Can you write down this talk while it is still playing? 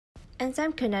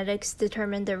Enzyme kinetics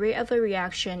determine the rate of a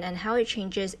reaction and how it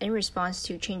changes in response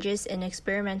to changes in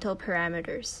experimental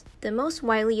parameters. The most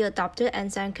widely adopted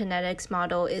enzyme kinetics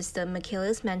model is the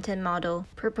Michaelis-Menten model,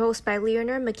 proposed by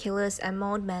Lehninger, Michaelis, and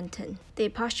Menten. They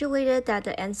postulated that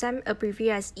the enzyme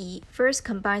abbreviated as E first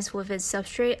combines with its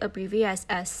substrate abbreviated as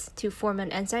S to form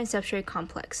an enzyme-substrate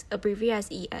complex, abbreviated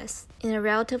as ES, in a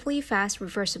relatively fast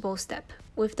reversible step,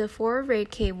 with the forward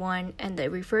rate K1 and the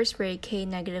reverse rate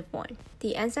K-1.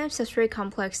 The enzyme-substrate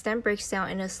complex then breaks down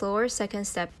in a slower second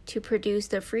step to produce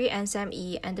the free enzyme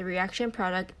E and the reaction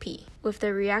product P, with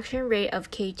the reaction rate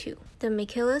of K2. The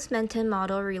Michaelis-Menten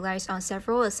model relies on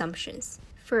several assumptions.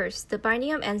 First, the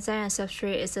binding of enzyme and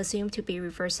substrate is assumed to be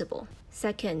reversible.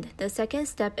 Second, the second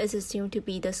step is assumed to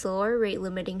be the slower rate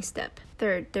limiting step.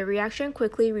 Third, the reaction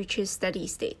quickly reaches steady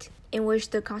state, in which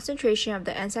the concentration of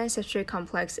the enzyme-substrate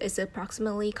complex is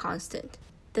approximately constant.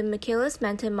 The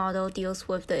Michaelis-Menten model deals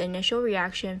with the initial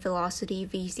reaction velocity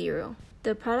V0.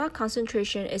 The product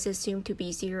concentration is assumed to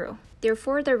be 0.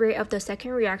 Therefore, the rate of the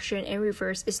second reaction in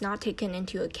reverse is not taken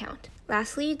into account.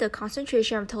 Lastly, the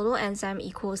concentration of total enzyme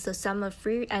equals the sum of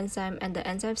free enzyme and the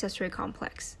enzyme-substrate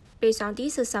complex. Based on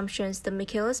these assumptions, the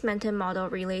Michaelis-Menten model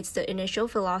relates the initial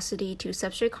velocity to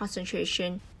substrate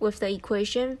concentration with the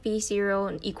equation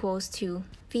V0 equals to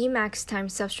Vmax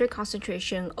times substrate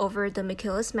concentration over the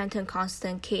Michaelis-Menten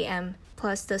constant Km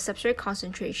plus the substrate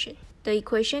concentration. The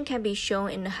equation can be shown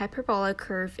in a hyperbolic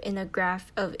curve in a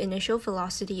graph of initial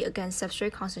velocity against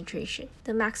substrate concentration.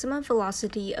 The maximum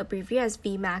velocity, abbreviated as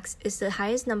Vmax, is the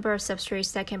highest number of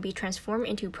substrates that can be transformed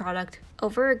into product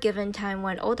over a given time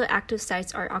when all the active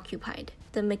sites are occupied.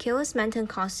 The Michaelis-Menten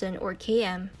constant, or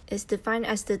Km, is defined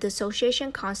as the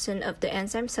dissociation constant of the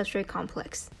enzyme-substrate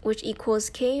complex, which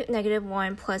equals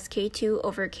K-1 plus K2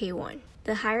 over K1.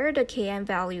 The higher the Km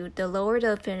value, the lower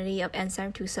the affinity of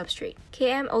enzyme to substrate.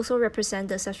 Km also represents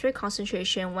the substrate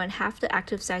concentration when half the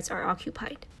active sites are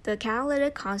occupied. The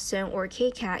catalytic constant, or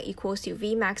Kcat, equals to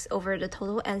Vmax over the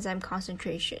total enzyme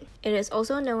concentration. It is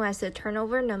also known as the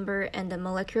turnover number and the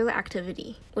molecular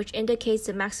activity, which indicates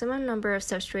the maximum number of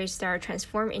substrates that are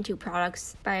transformed into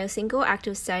products by a single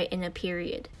active site in a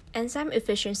period. Enzyme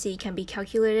efficiency can be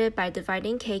calculated by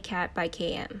dividing Kcat by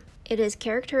Km. It is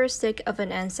characteristic of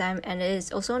an enzyme and it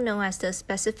is also known as the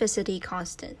specificity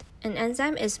constant. An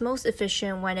enzyme is most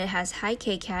efficient when it has high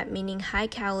Kcat, meaning high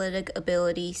catalytic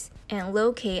abilities, and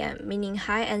low Km, meaning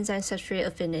high enzyme-substrate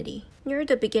affinity. Near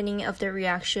the beginning of the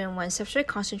reaction, when substrate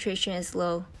concentration is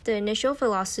low, the initial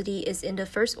velocity is in the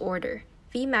first order,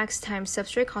 Vmax times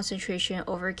substrate concentration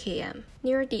over Km.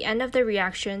 Near the end of the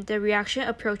reaction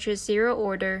approaches zero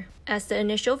order as the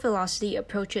initial velocity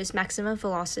approaches maximum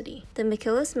velocity. The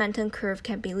Michaelis-Menten curve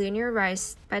can be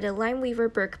linearized by the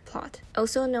Lineweaver-Burke plot,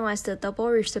 also known as the double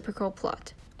reciprocal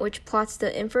plot, which plots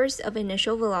the inverse of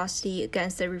initial velocity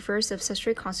against the reverse of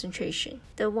substrate concentration.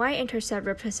 The y-intercept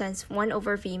represents 1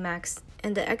 over Vmax,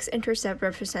 and the x-intercept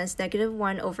represents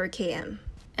 -1 over Km,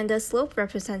 and the slope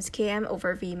represents Km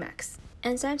over Vmax.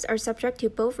 Enzymes are subject to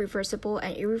both reversible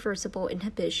and irreversible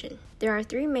inhibition. There are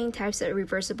 3 main types of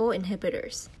reversible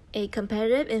inhibitors. A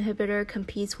competitive inhibitor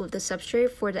competes with the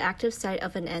substrate for the active site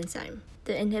of an enzyme.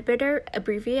 The inhibitor,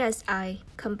 abbreviated as I,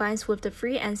 combines with the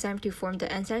free enzyme to form the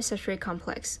enzyme-substrate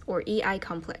complex, or EI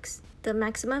complex. The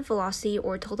maximum velocity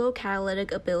or total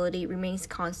catalytic ability remains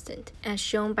constant, as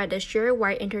shown by the shear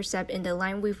y-intercept in the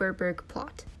Lineweaver-Burke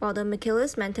plot, while the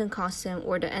Michaelis-Menten constant,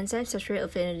 or the enzyme-substrate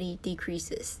affinity,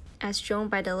 decreases, as shown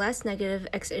by the less negative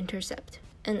x-intercept.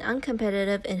 An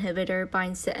uncompetitive inhibitor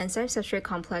binds the enzyme-substrate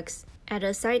complex at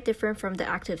a site different from the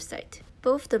active site.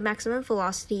 Both the maximum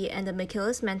velocity and the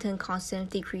Michaelis-Menten constant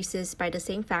decreases by the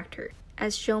same factor,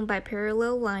 as shown by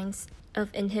parallel lines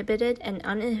of inhibited and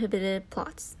uninhibited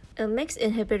plots. A mixed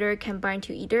inhibitor can bind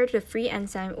to either the free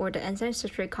enzyme or the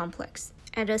enzyme-substrate complex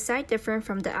at a site different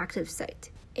from the active site.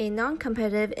 A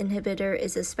non-competitive inhibitor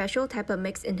is a special type of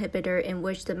mixed inhibitor in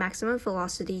which the maximum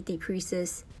velocity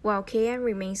decreases while Km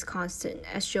remains constant,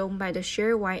 as shown by the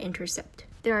shear y-intercept.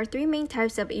 There are 3 main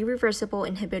types of irreversible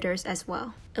inhibitors as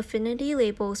well. Affinity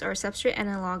labels are substrate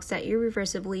analogs that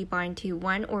irreversibly bind to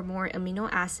 1 or more amino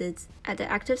acids at the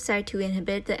active site to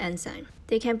inhibit the enzyme.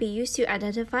 They can be used to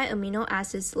identify amino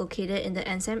acids located in the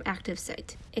enzyme active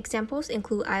site. Examples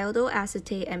include iodo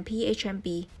acetate and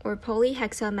PHMB, or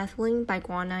polyhexamethylene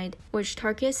biguanide, which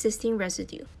targets cysteine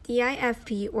residue,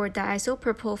 DIFP or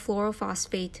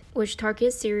diisopropyl-fluorophosphate, which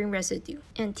targets serine residue,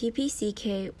 and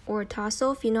TPCK or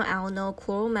tosylphenylalanyl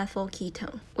chloromethyl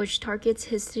ketone, which targets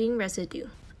histidine residue.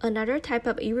 Another type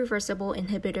of irreversible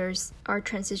inhibitors are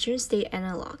transition state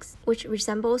analogs, which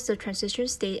resembles the transition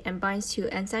state and binds to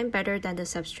enzyme better than the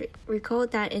substrate. Recall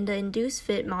that in the induced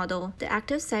fit model, the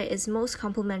active site is most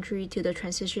complementary to the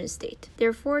transition state.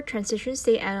 Therefore, transition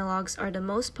state analogs are the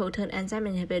most potent enzyme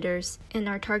inhibitors and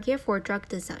are target for drug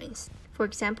designs. For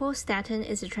example, statin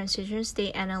is a transition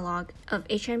state analog of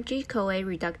HMG-CoA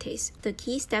reductase, the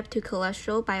key step to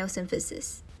cholesterol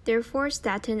biosynthesis. Therefore,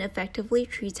 statin effectively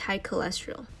treats high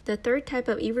cholesterol. The third type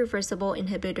of irreversible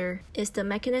inhibitor is the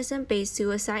mechanism-based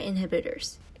suicide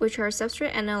inhibitors, which are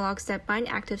substrate analogs that bind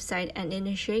active site and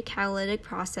initiate catalytic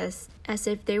process as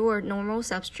if they were normal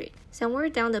substrate. Somewhere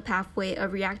down the pathway, a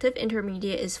reactive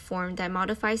intermediate is formed that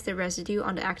modifies the residue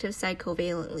on the active site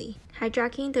covalently,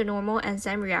 hijacking the normal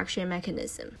enzyme reaction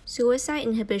mechanism. Suicide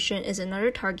inhibition is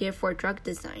another target for drug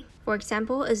design. For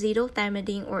example,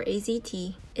 acetylthymidine or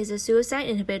AZT is a suicide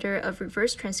inhibitor of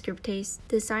reverse transcriptase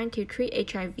designed to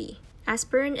treat HIV.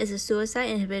 Aspirin is a suicide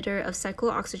inhibitor of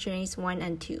cyclooxygenase 1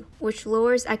 and 2, which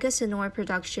lowers icosanoid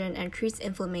production and treats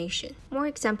inflammation. More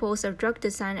examples of drug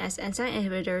design as enzyme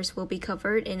inhibitors will be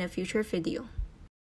covered in a future video.